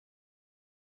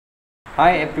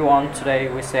Hi everyone, today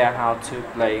we share how to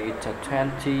play Guitar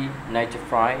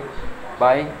 2095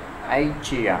 by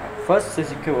AJR. First the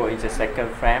chord is the second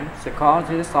frame. The chords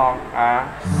in the song are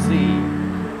C,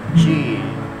 G,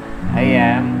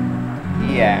 AM,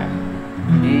 EM,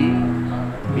 E,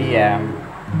 BM,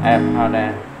 F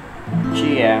harmonic,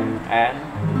 GM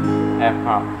and F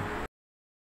harmonic.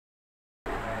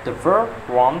 The verb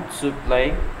want to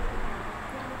play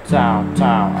down,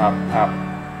 down, up, up,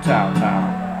 down,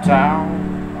 down. Down,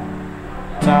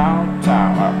 down,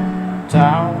 down, up,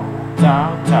 down,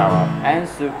 down, down, up, and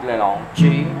so play along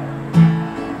G,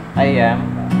 AM,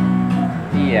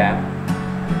 EM,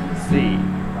 C.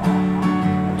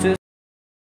 To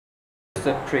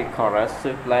the three chorus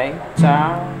to play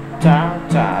down, down,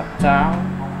 down,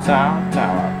 down, down,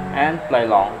 down, up, and play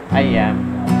along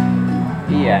AM,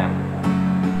 EM,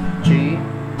 G,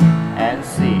 and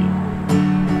C.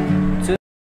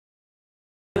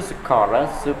 The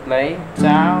chorus to play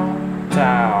down,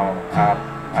 down, up,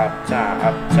 up, down,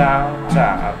 up, down,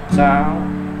 down, up,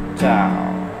 down,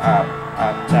 down,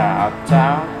 up, down, up,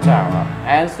 down, down, up,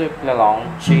 and to play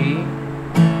along G,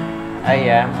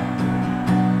 AM,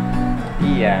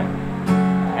 EM,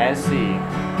 and C.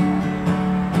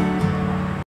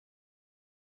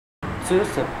 To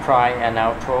the prime and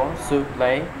outro to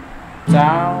play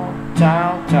down,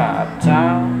 down, down, up,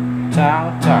 down,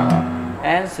 down, down, up,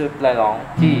 and to play along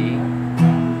E,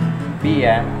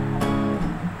 BM,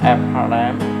 F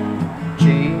harmonic, G,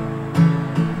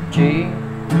 G,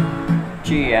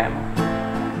 GM,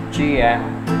 GM,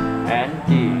 and D.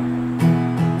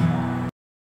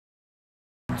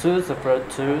 To the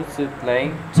first two to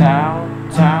play down,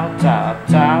 down, down,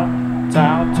 down,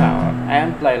 down, down,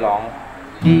 and play along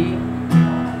E,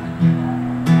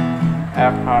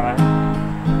 F harmonic,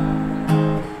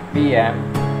 BM,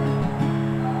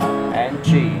 and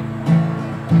G.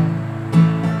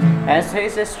 As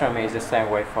his instrument is the same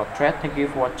way for thread. Thank you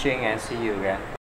for watching and see you again.